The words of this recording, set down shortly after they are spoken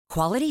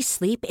Quality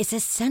sleep is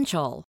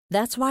essential.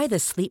 That's why the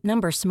Sleep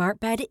Number Smart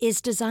Bed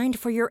is designed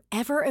for your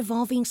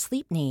ever-evolving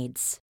sleep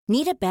needs.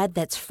 Need a bed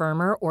that's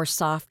firmer or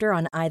softer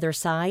on either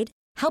side?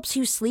 Helps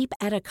you sleep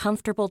at a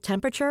comfortable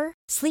temperature?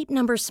 Sleep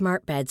Number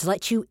Smart Beds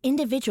let you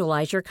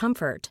individualize your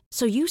comfort,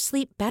 so you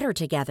sleep better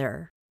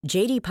together.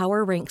 J.D.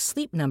 Power ranks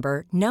Sleep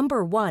Number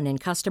number 1 in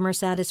customer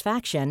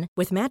satisfaction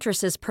with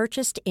mattresses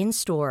purchased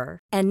in-store.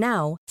 And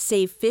now,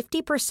 save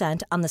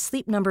 50% on the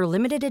Sleep Number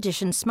Limited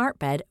Edition Smart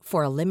Bed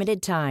for a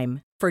limited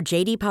time. For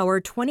J.D. Power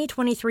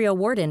 2023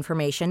 award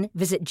information,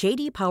 visit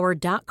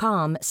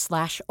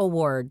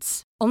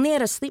jdpower.com/awards. Only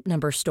at a Sleep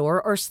Number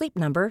store or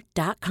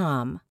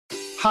sleepnumber.com.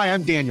 Hi,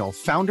 I'm Daniel,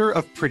 founder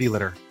of Pretty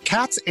Litter.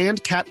 Cats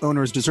and cat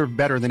owners deserve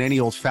better than any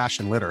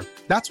old-fashioned litter.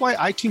 That's why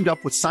I teamed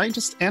up with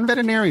scientists and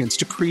veterinarians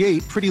to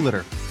create Pretty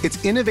Litter.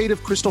 Its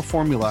innovative crystal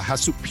formula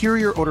has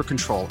superior odor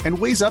control and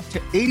weighs up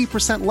to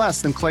 80%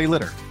 less than clay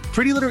litter.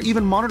 Pretty Litter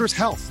even monitors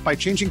health by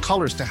changing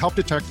colors to help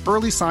detect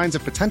early signs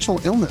of potential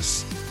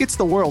illness. It's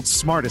the world's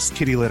smartest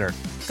kitty litter.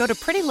 Go to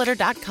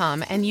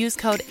prettylitter.com and use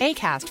code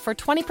ACAST for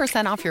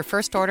 20% off your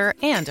first order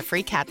and a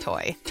free cat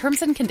toy.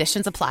 Terms and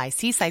conditions apply.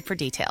 See site for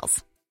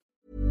details.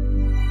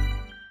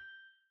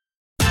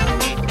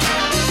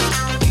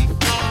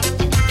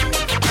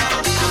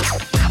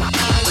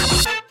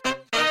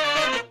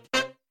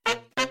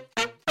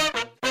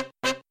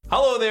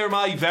 Hello there,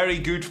 my very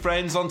good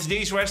friends. On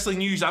today's wrestling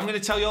news, I'm going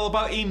to tell you all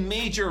about a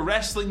major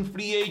wrestling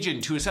free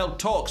agent who has held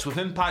talks with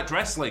Impact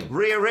Wrestling.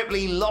 Rhea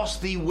Ripley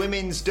lost the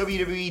women's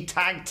WWE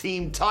Tag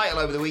Team title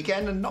over the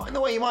weekend, and not in the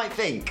way you might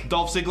think.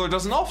 Dolph Ziggler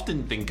doesn't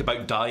often think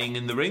about dying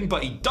in the ring,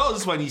 but he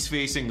does when he's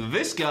facing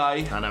this guy.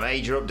 And a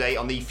major update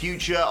on the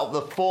future of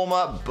the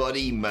former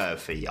Buddy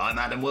Murphy. I'm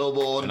Adam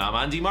Wilborn. And I'm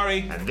Andy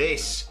Murray. And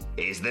this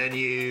is the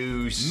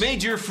news.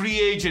 Major free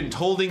agent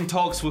holding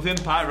talks with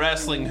Impact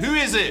Wrestling. Who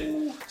is it?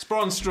 It's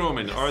Braun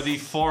Strowman, or the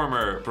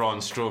former Braun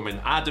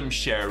Strowman, Adam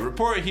Scherr.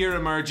 Report here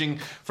emerging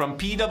from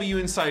PW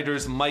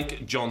Insider's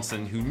Mike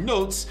Johnson, who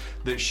notes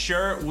that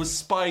Scherr was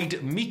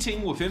spied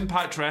meeting with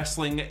Impact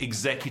Wrestling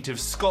executive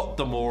Scott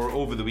D'Amore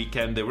over the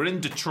weekend. They were in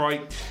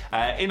Detroit,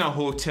 in a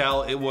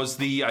hotel. It was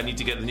the, I need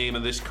to get the name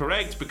of this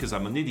correct because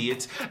I'm an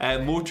idiot,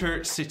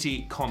 Motor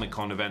City Comic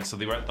Con event. So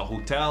they were at the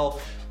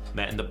hotel,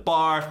 met in the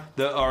bar,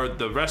 or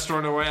the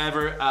restaurant or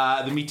whatever.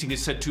 The meeting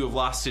is said to have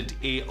lasted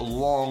a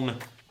long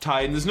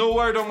time. There's no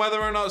word on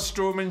whether or not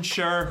Strowman,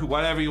 Scherr,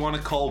 whatever you want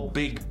to call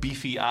big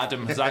beefy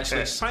Adam, has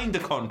actually signed a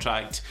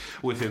contract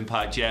with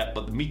Impact yet,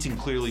 but the meeting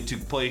clearly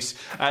took place.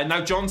 Now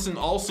Johnson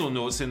also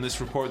notes in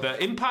this report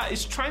that Impact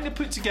is trying to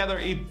put together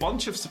a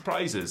bunch of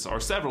surprises,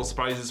 or several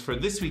surprises, for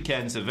this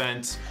weekend's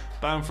event,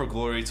 Bound for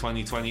Glory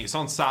 2020. It's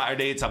on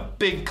Saturday. It's a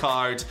big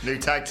card. New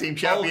tag team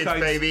champions,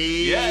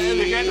 baby. Yeah,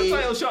 they get the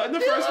title shot in the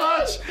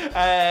first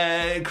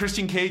match.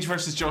 Christian Cage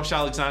versus Josh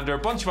Alexander. A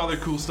bunch of other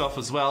cool stuff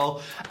as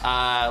well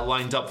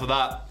lined up for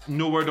that.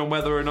 No word on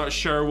whether or not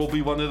Scherr will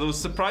be one of those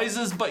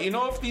surprises, but you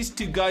know, if these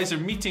two guys are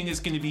meeting, it's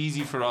going to be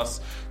easy for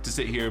us to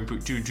sit here and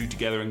put two and two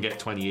together and get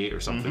 28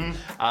 or something.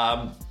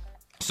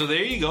 So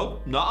there you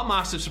go. Not a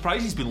massive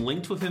surprise. He's been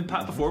linked with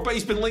Impact before, but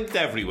he's been linked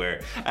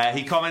everywhere.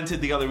 He commented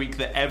the other week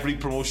that every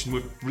promotion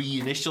with 3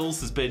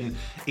 initials has been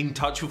in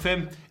touch with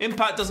him.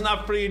 Impact doesn't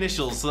have 3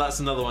 initials, so that's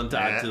another one to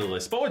add to the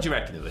list. But what do you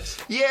reckon of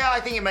this? Yeah, I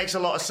think it makes a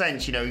lot of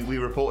sense. You know, we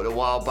reported a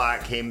while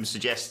back him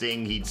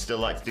suggesting he'd still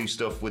like to do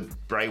stuff with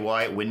Bray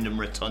Wyatt, Wyndham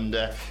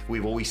Rotunda.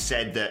 We've always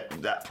said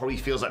that probably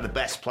feels like the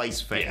best place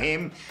for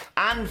him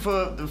and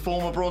for the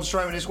former Braun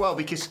Strowman as well,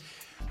 because,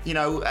 you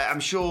know,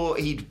 I'm sure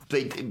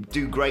they'd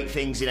do great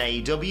things in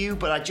AEW,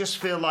 but I just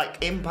feel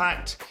like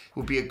Impact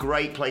would be a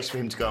great place for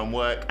him to go and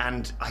work.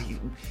 And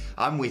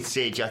I'm with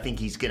Sige. I think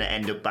he's going to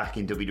end up back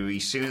in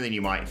WWE sooner than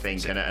you might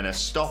think. And a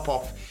stop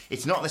off,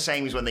 it's not the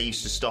same as when they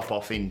used to stop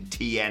off in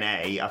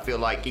TNA. I feel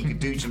like he could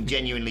do some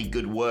genuinely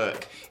good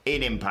work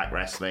in Impact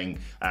Wrestling,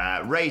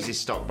 raise his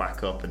stock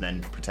back up, and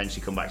then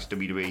potentially come back to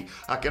WWE.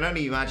 I can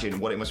only imagine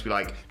what it must be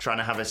like trying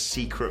to have a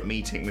secret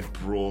meeting with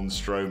Braun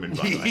Strowman,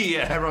 by the way.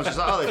 Yeah. Everyone's just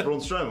like, oh, there's Braun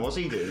Strowman. What's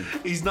he doing?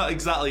 He's not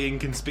exactly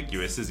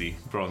inconspicuous, is he,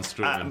 Braun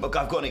Strowman? But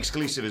I've got an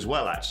exclusive as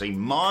well, actually.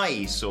 My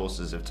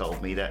sources have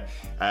told me that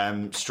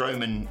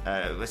Strowman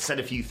said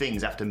a few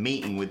things after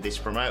meeting with this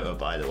promoter,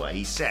 by the way.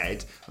 He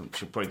said, I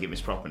should probably give him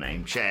his proper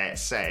name, Cher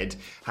said,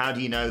 how do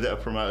you know that a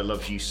promoter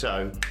loves you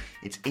so?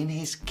 It's in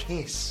his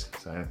kiss.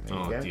 So there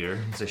you go. Dear.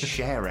 It's a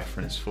Cher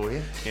reference for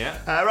you.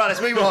 Yeah. Right,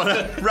 let's move on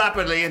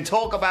rapidly and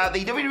talk about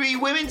the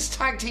WWE Women's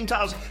Tag Team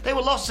titles. They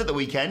were lost at the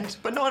weekend,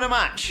 but not in a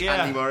match,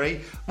 Andy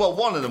Murray. Well,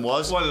 one of them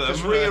was. One of them.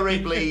 Because Rhea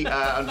Ripley,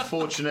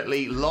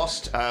 unfortunately,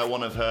 lost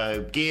one of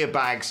her gear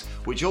bags,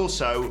 which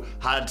also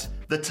had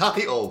the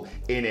title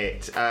in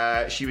it.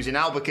 She was in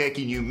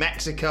Albuquerque, New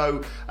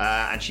Mexico,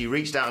 and she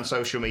reached out on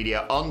social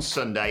media on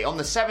Sunday, on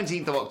the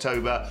 17th of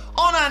October,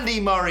 on Andy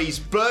Murray's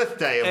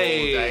birthday of all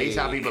days.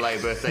 Happy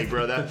belated birthday,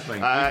 brother.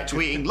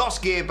 Tweeting,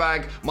 "Lost gear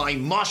bag, my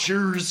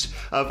mushers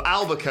of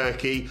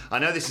Albuquerque." I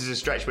know this is a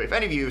stretch, but if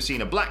any of you have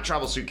seen a black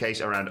travel suitcase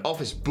around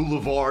Office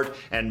Boulevard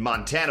and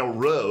Montana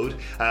Road,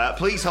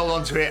 please hold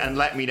on to it and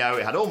let me know.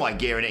 It had all my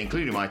gear in it,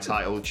 including my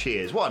title.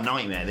 Cheers. What a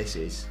nightmare this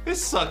is.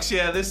 This sucks,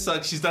 yeah, this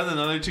sucks. She's done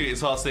another tweet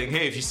as well saying,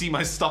 "Hey, if you see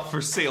my stuff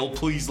for sale,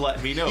 please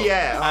let me know."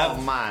 Yeah,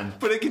 oh man.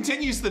 But it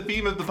continues the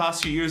theme of the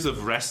past few years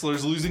of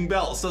wrestlers losing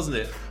belts, doesn't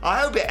it? I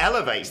hope it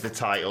elevates the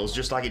titles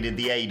just like it did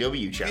the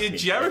AEW championship.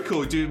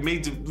 Jericho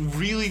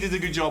really did a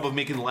good job of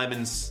making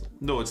lemons.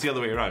 No, it's the other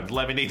way around.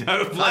 Lemonade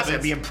out of lemons.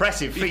 That's the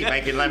impressive feat,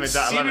 making lemons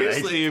out of lemonade.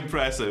 Seriously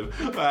impressive.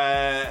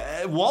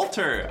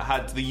 Walter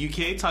had the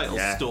UK title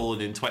stolen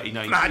in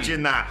 2019.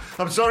 Imagine that.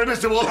 I'm sorry,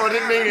 Mr. Walter, I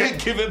didn't mean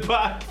it. Give it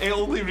back. It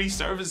only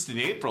resurfaced in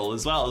April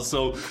as well.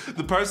 So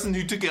the person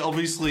who took it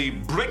obviously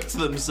bricked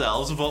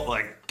themselves and thought,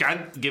 like,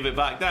 can't give it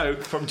back now.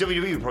 From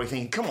WWE, probably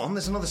thinking, come on,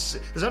 there's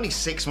only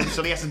 6 months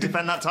till he has to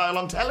defend that title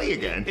on telly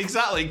again.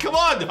 Exactly. Come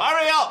on,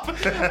 hurry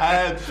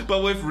up.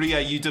 But with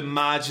Rhea, you'd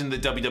imagine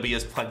that WWE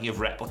has plenty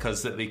of replicas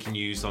that they can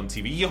use on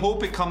TV. You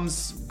hope it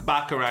comes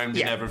back around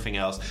and everything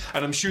else.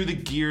 And I'm sure the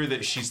gear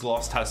that she's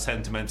lost has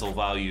sentimental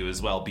value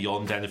as well,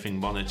 beyond anything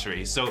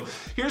monetary. So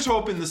here's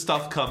hoping the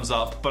stuff comes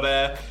up.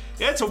 But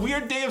yeah, it's a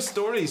weird day of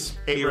stories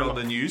here on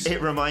the news.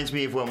 It reminds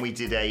me of when we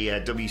did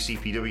a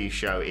WCPW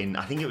show in,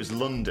 I think it was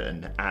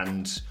London,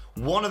 and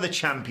one of the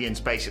champions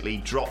basically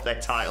dropped their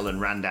title and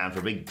ran down for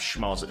a big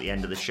schmoz at the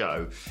end of the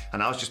show.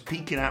 And I was just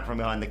peeking out from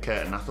behind the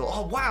curtain. I thought,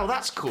 oh, wow,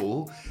 that's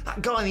cool.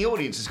 That guy in the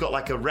audience has got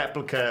like a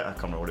replica, I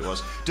can't remember what it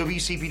was,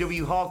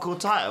 WCPW hardcore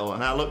title.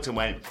 And I looked and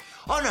went,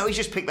 oh no, he's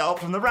just picked that up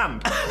from the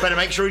ramp. Better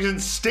make sure he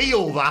doesn't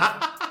steal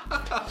that.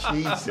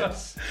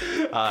 Jesus.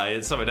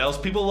 It's something else.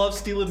 People love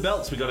stealing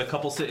belts. We got a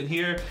couple sitting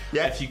here.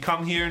 Yeah. If you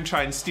come here and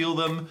try and steal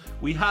them,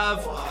 we have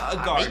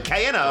a guard.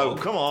 K&O,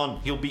 come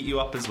on. He'll beat you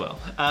up as well.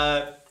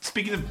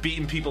 Speaking of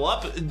beating people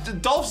up,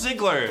 Dolph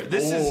Ziggler.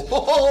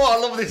 I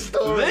love this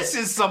story. This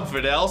is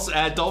something else.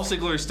 Dolph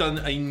Ziggler has done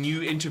a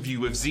new interview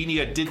with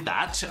Xenia Did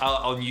That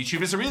on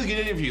YouTube. It's a really good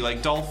interview.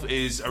 Like, Dolph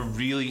is a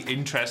really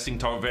interesting,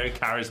 very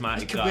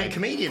charismatic guy. He's a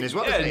comedian as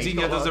well. Yeah, and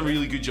Xenia does a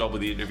really good job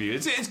with the interview.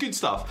 It's good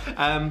stuff.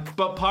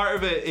 But part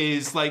of it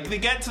is, like, they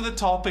get to the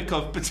topic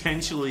of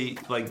potentially,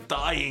 like,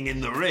 dying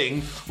in the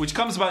ring, which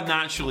comes about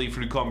naturally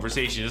through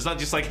conversation. It's not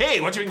just like,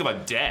 hey, what do you think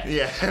about death?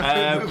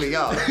 Yeah, moving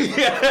on.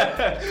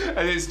 Yeah,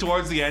 and it's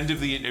towards the end of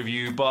the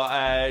interview,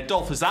 but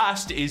Dolph is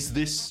asked, is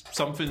this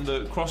something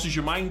that crosses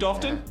your mind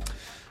often?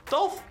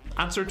 Dolph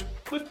answered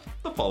with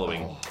the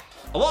following.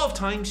 A lot of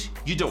times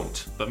you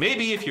don't, but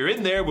maybe if you're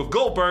in there with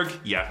Goldberg,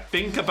 you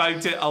think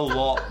about it a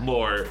lot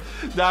more.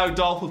 Now,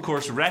 Dolph, of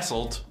course,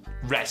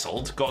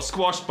 got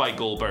squashed by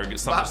Goldberg at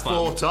SummerSlam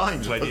 4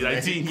 times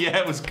 2019. Yeah,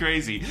 it was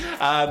crazy.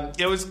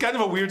 It was kind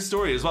of a weird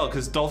story as well,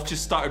 because Dolph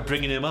just started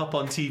bringing him up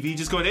on TV,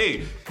 just going,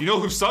 hey, you know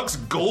who sucks?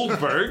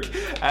 Goldberg.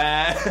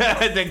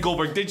 And then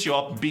Goldberg did show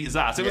up and beat his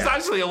ass. It was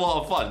actually a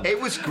lot of fun. It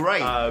was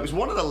great. It was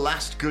one of the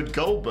last good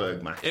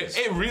Goldberg matches.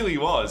 It really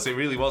was. It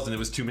really was, and it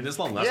was 2 minutes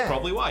long. That's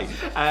probably why.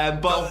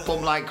 But Dolph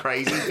bumped like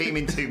crazy, beat him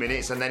in 2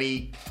 minutes, and then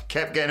he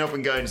kept getting up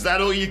and going, is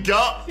that all you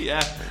got?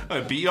 Yeah,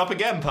 I'll beat you up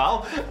again,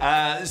 pal.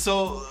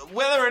 So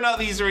whether or not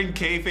these are in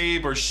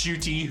kayfabe or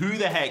shooty, who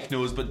the heck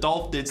knows, but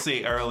Dolph did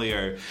say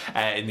earlier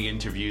in the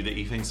interview that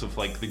he thinks of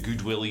like the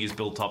goodwill he has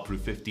built up through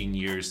 15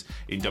 years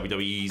in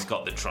WWE. He's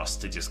got the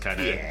trust to just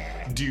kind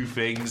of do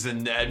things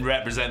and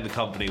represent the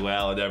company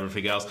well and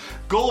everything else.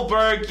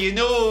 Goldberg, you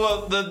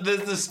know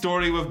the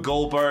story with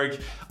Goldberg.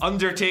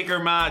 Undertaker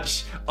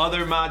match,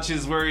 other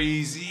matches where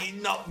he's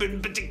not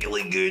been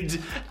particularly good.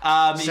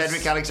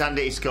 Cedric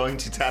Alexander is going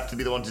to have to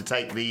be the one to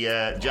take the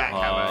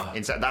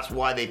jackhammer. That's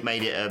why they've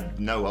made it a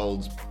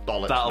no-holds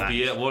bollocks That'll match.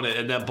 be it, won't it?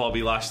 And then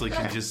Bobby Lashley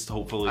can just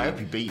hopefully... I hope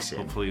he beats him.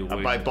 Hopefully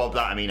and by Bob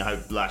that, I mean I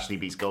hope Lashley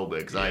beats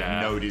Goldberg, because I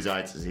have no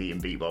desire to see him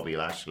beat Bobby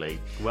Lashley.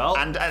 Well...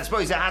 And I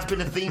suppose that has been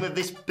a theme of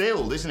this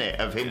build, isn't it?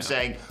 Of him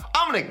saying,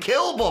 I'm going to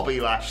kill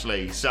Bobby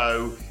Lashley.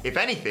 So, if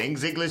anything,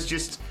 Ziggler's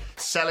just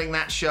selling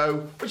that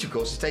show, which of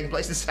course is taking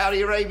place in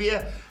Saudi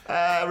Arabia,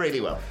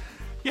 really well.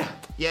 Yeah.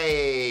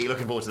 Yay!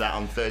 Looking forward to that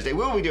on Thursday.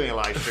 We'll be doing a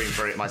live stream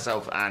for it,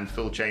 myself and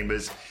Phil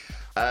Chambers.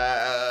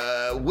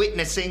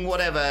 Witnessing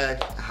whatever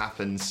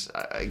happens.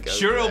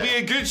 Sure, it'll be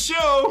a good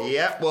show.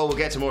 Yep, well, we'll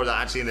get to more of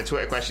that actually in the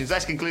Twitter questions.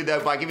 Let's conclude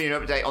though by giving you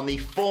an update on the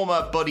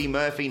former Buddy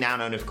Murphy, now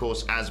known of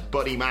course as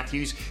Buddy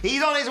Matthews.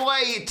 He's on his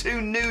way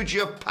to New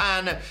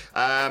Japan.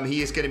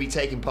 He is going to be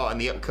taking part in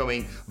the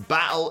upcoming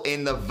Battle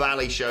in the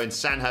Valley show in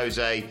San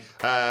Jose.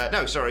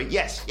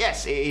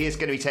 Yes, it is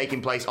going to be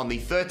taking place on the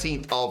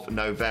 13th of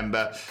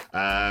November.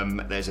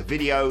 There's a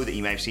video that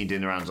you may have seen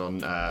doing the rounds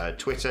on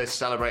Twitter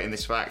celebrating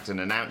this fact and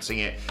announcing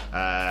it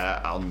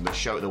on the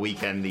show at the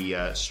weekend,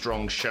 the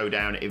Strong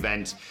Showdown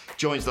event.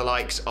 Joins the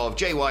likes of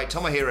Jay White,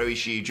 Tomohiro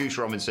Ishii, Juice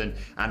Robinson,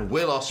 and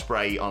Will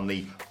Ospreay on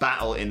the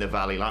Battle in the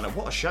Valley lineup.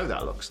 What a show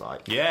that looks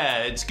like. Yeah,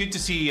 it's good to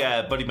see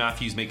Buddy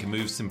Matthews making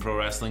moves in pro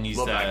wrestling.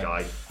 Love that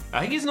guy. I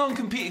think his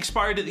non-compete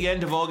expired at the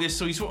end of August,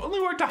 so he's only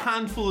worked a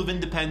handful of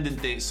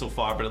independent dates so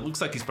far, but it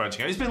looks like he's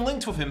branching out. He's been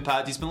linked with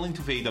Impact, he's been linked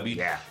with AEW,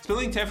 he's been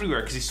linked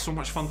everywhere because he's so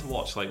much fun to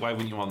watch. Like, why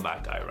wouldn't you want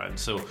that guy around?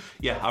 So,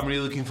 yeah, I'm really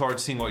looking forward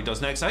to seeing what he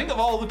does next. I think of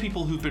all the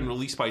people who've been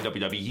released by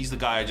WWE, he's the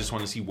guy I just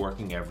want to see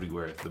working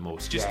everywhere the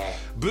most. Just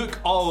book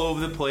all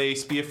over the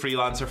place, be a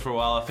freelancer for a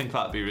while. I think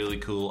that'd be really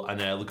cool, and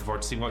looking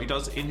forward to seeing what he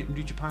does in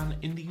New Japan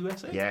in the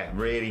USA. Yeah,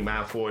 really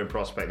mouth-watering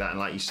prospect that, and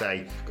like you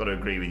say, got to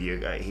agree with you,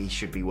 he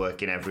should be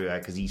working everywhere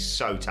because he's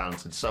so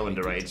talented, so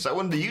underrated, so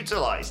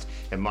underutilized,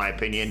 in my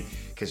opinion,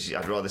 because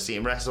I'd rather see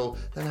him wrestle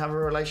than have a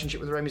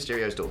relationship with Rey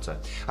Mysterio's daughter.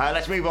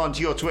 Let's move on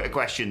to your Twitter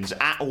questions.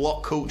 At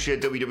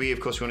WhatCultureWWE, of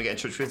course, we want to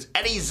get in touch with us.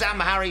 Eddie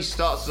Zamhari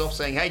starts us off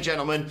saying, hey,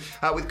 gentlemen,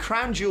 with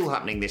Crown Jewel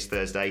happening this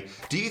Thursday,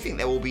 do you think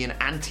there will be an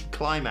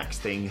anti-climax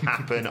thing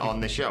happen on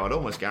the show? I'd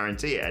almost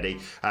guarantee it, Eddie.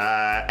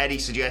 Eddie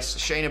suggests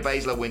Shayna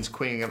Baszler wins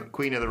Queen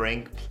of the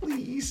Ring.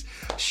 Please.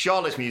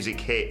 Charlotte's music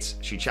hits.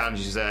 She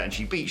challenges her and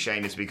she beats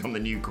Shayna to become the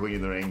new Queen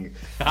of the Ring.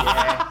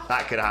 Yeah,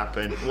 that could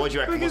happen. What do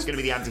you reckon? What's going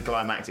to be the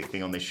anticlimactic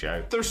thing on this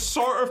show? There's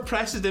sort of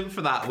precedent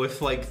for that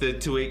with like the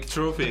Tuik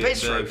trophy, the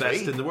piss trophy,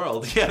 best in the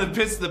world. Yeah,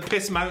 the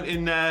piss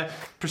mountain,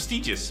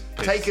 prestigious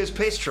piss. Taker's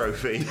piss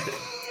trophy.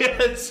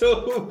 Yeah,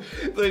 so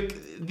like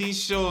these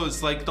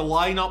shows, like the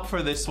lineup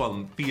for this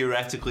one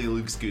theoretically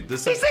looks good.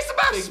 Is this the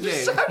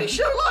best Saudi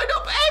show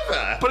lineup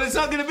ever? But it's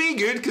not going to be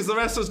good because the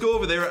wrestlers go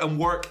over there and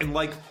work in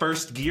like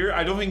first gear.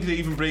 I don't think they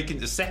even break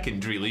into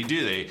second, really,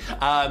 do they?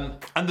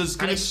 And there's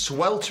going to it's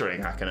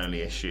sweltering, I can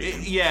only assume.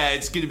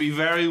 It's going to be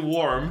very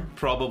warm,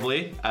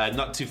 probably.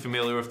 Not too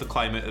familiar with the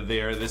climate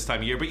there this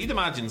time of year, but you'd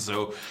imagine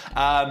so.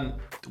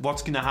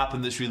 What's going to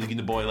happen that's really going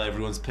to boil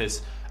everyone's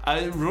piss?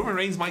 Roman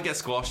Reigns might get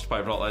squashed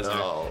by Brock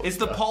Lesnar. It's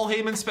the Paul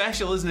Heyman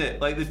special, isn't it?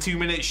 Like the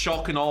 2-minute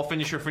shock and awe,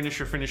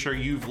 finisher,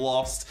 you've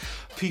lost.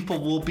 People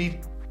will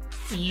be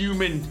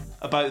fuming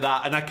about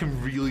that, and I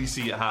can really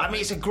see it happen. I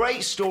mean, it's a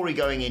great story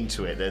going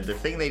into it. The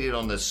thing they did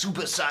on the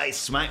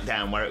Supersized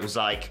SmackDown, where it was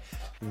like,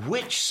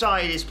 which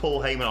side is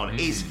Paul Heyman on,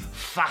 is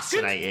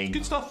fascinating.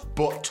 Good stuff.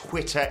 But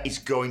Twitter is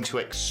going to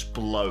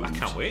explode. I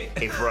can't wait.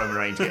 If Roman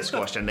Reigns gets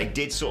squashed. And they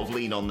did sort of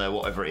lean on the,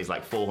 whatever it is,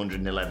 like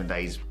 411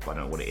 days. I don't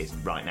know what it is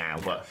right now,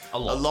 but a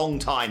long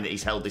time that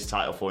he's held this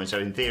title for. And so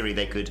in theory,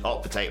 they could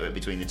hot potato it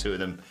between the two of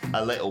them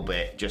a little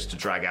bit just to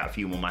drag out a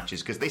few more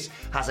matches. Because this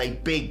has a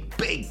big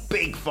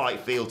fight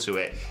feel to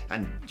it.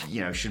 And,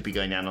 should be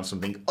going down on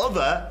something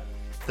other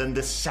than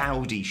the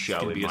Saudi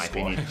show, in my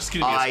opinion.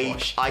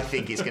 I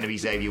think it's going to be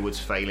Xavier Woods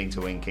failing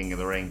to win King of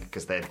the Ring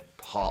because they're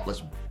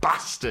heartless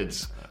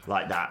bastards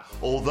like that.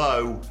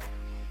 Although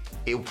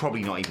he'll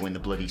probably not even win the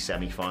bloody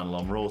semi-final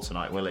on Raw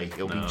tonight, will he?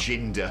 It'll be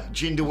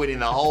Jinder winning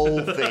the whole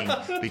thing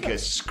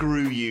because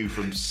screw you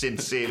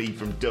sincerely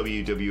from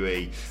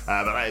WWE.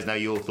 But let us know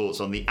your thoughts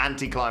on the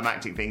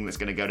anticlimactic thing that's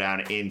going to go down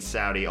in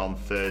Saudi on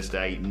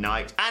Thursday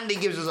night. Andy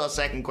gives us our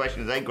second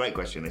question today. Great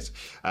question, this.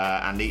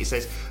 Andy, it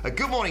says,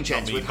 good morning,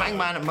 gents. With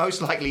Hangman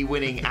most likely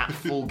winning at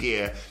Full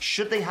Gear,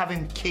 should they have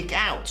him kick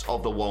out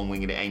of the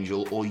One-Winged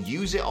Angel or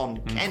use it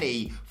on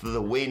Kenny for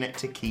the win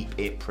to keep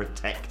it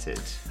protected?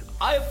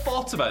 I have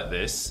thought about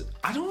this.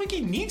 I don't think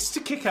he needs to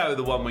kick out of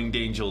the One-Winged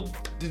Angel.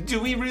 Do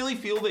we really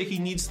feel that he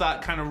needs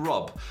that kind of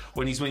rub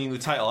when he's winning the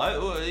title?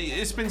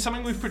 It's been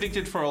something we've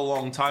predicted for a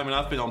long time, and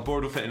I've been on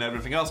board with it and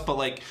everything else, but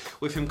like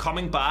with him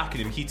coming back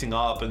and him heating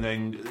up and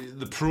then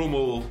the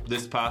promo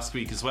this past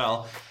week as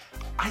well,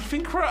 I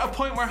think we're at a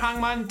point where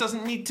Hangman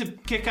doesn't need to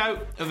kick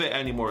out of it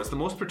anymore. It's the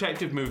most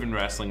protective move in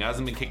wrestling. It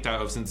hasn't been kicked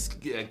out of since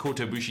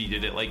Kota Ibushi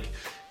did it like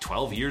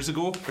 12 years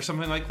ago or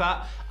something like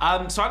that.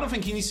 So I don't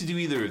think he needs to do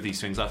either of these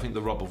things. I think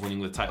the rub of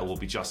winning the title will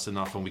be just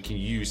enough, and we can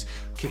use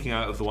kicking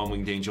out of the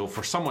One-Winged Angel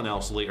for someone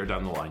else later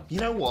down the line. You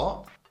know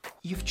what?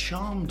 You've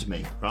charmed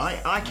me,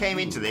 right? I came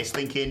into this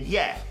thinking,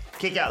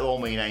 kick out the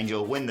One-Winged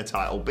Angel, win the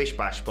title, bish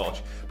bash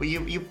bosh. But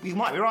you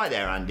might be right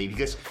there, Andy,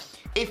 because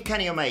if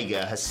Kenny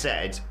Omega has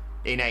said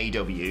in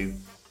AEW,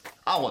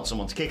 I want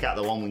someone to kick out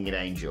the One-Winged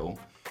Angel,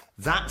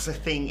 that's a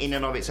thing in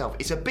and of itself.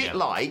 It's a bit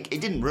like, it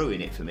didn't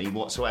ruin it for me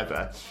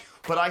whatsoever,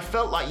 but I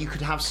felt like you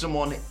could have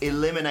someone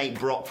eliminate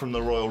Brock from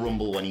the Royal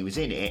Rumble when he was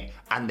in it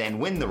and then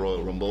win the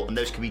Royal Rumble, and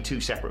those could be two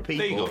separate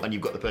people, and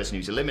you've got the person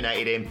who's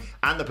eliminated him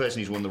and the person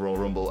who's won the Royal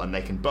Rumble, and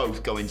they can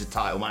both go into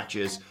title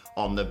matches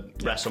on the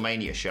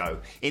WrestleMania show.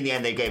 In the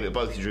end, they gave it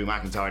both to Drew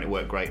McIntyre, and it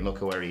worked great, and look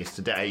at where he is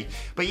today.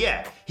 But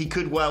yeah, he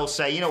could well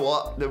say, you know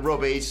what, the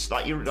rub is,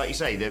 like you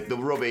say, the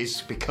rub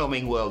is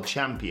becoming world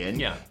champion.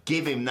 Yeah.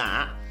 Give him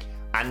that,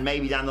 and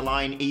maybe down the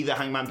line, either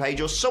Hangman Page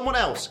or someone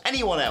else,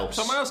 anyone else.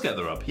 Someone else get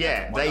the rub.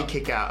 Yeah, they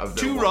kick out of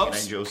the two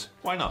rubs. Angels.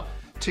 Why not?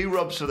 2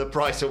 rubs for the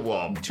price of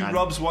 1. 2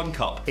 rubs, 1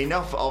 cup.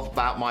 Enough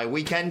about my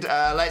weekend.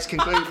 Let's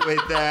conclude with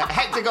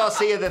Hector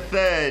Garcia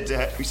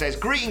III, who says,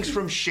 greetings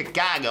from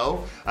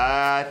Chicago.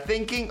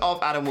 Thinking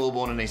of Adam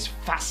Wilborn and his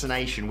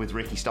fascination with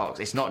Ricky Starks.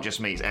 It's not just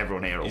me, it's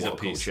everyone here at What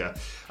Culture.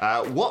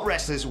 What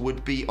wrestlers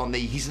would be on the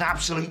He's an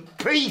Absolute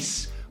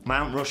Piece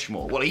Mount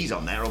Rushmore? Well, he's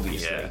on there,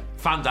 obviously. Yeah.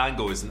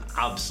 Fandango is an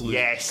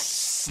absolute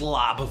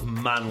slab of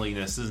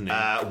manliness, isn't he?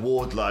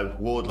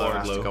 Wardlow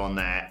has to go on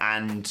there.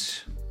 And,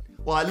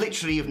 well, I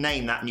literally have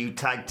named that new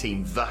tag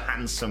team The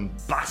Handsome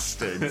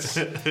Bastards.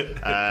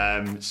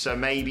 So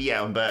maybe,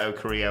 Humberto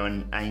Carrillo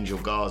and Angel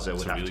Garza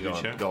would have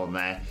to go on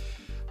there.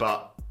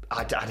 But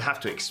I'd have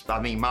to.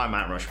 My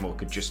Mount Rushmore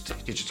could just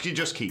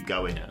keep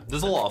going. Yeah.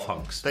 There's a lot of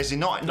hunks. There's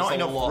not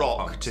enough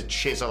rock to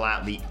chisel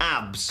out the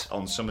abs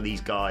on some of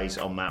these guys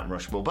on Mount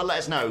Rushmore. But let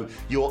us know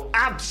your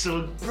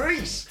absolute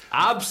piece.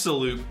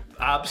 Absolute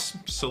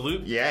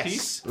yes.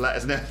 piece. Let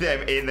us know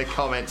them in the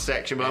comments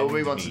section. But we'll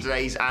move on to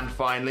today's and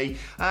finally.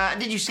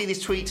 Did you see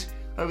this tweet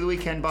over the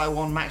weekend by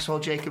one Maxwell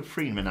Jacob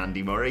Friedman,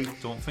 Andy Murray?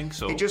 Don't think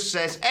so. It just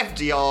says,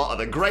 FDR are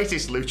the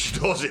greatest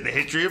luchadors in the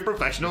history of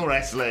professional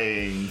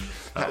wrestling.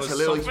 That's a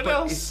little.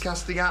 He's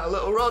casting out a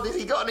little rod. Has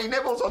he got any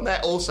nibbles on there?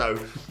 Also,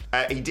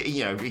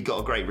 he got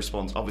a great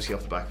response, obviously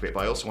off the back of it.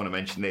 But I also want to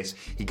mention this.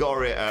 He got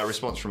a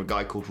response from a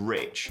guy called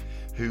Rich.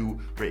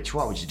 Rich,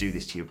 why would you do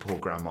this to your poor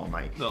grandma,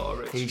 mate? No,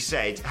 Rich. He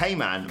said, "Hey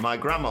man, my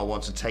grandma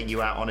wants to take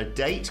you out on a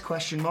date?" ?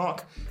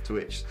 To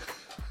which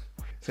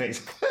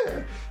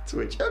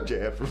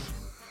MJF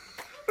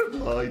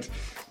replied,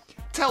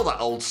 "Tell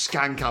that old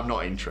skank I'm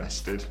not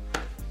interested."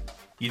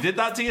 You did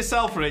that to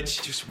yourself,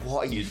 Rich. Just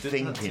what are you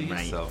thinking,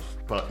 mate? Yourself.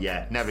 But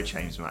yeah, never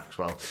change,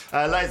 Maxwell.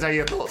 Let us know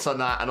your thoughts on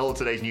that and all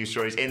today's news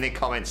stories in the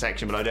comment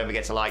section below. Don't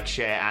forget to like,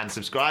 share, and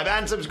subscribe.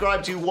 And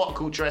subscribe to What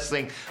Culture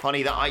Wrestling on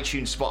either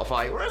iTunes,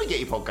 Spotify, wherever you get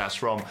your podcasts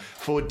from,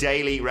 for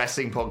daily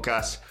wrestling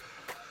podcasts.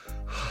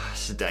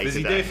 It's a day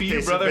busy today. Day for you,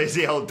 it's brother. It's a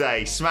busy old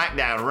day.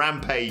 SmackDown,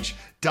 Rampage,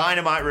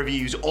 Dynamite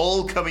reviews,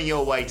 all coming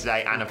your way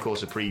today, and of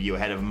course a preview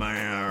ahead of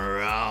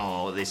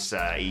this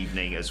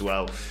evening as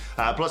well.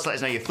 Plus, let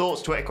us know your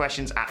thoughts, Twitter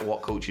questions at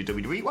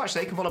WhatCultureWWE. Watch,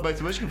 they can follow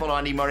both of us. You can follow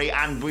Andy Murray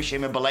and wish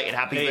him a belated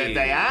happy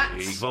birthday at.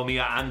 You can follow me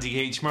at Andy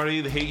H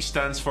Murray. The H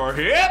stands for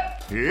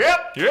Yep.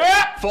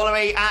 Follow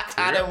me at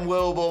Adam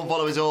Wilborn.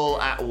 Follow us all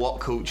at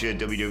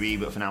WhatCultureWWE.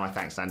 But for now, my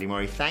thanks to Andy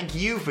Murray. Thank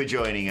you for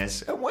joining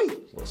us, and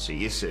we'll see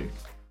you soon.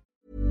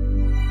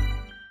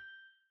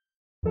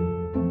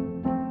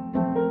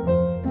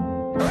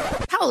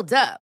 Hold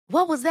up.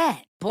 What was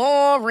that?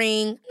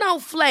 Boring. No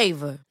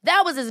flavor.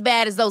 That was as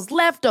bad as those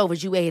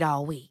leftovers you ate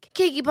all week.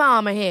 Keke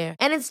Palmer here,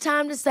 and it's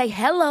time to say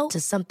hello to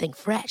something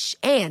fresh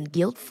and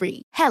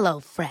guilt-free. Hello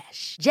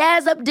Fresh.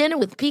 Jazz up dinner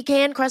with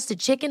pecan-crusted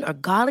chicken or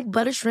garlic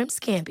butter shrimp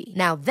scampi.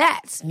 Now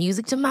that's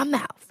music to my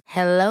mouth.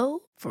 Hello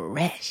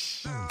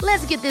Fresh.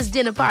 Let's get this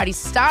dinner party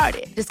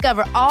started.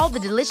 Discover all the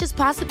delicious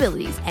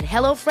possibilities at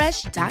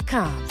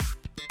HelloFresh.com.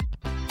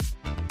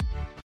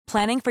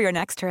 Planning for your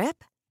next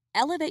trip?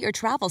 Elevate your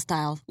travel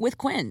style with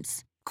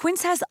Quince.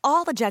 Quince has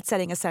all the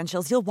jet-setting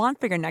essentials you'll want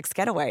for your next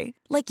getaway,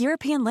 like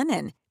European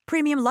linen,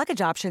 premium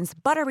luggage options,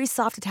 buttery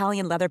soft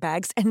Italian leather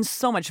bags, and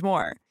so much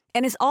more.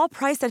 And is all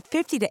priced at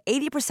 50 to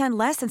 80%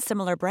 less than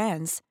similar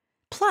brands.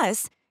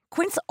 Plus,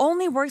 Quince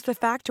only works with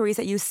factories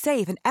that use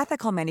safe and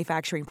ethical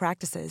manufacturing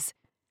practices.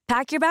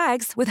 Pack your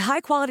bags with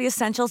high-quality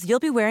essentials you'll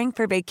be wearing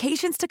for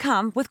vacations to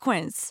come with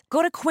Quince.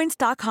 Go to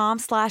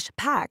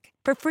quince.com/pack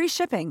for free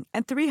shipping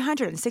and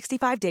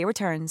 365-day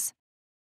returns.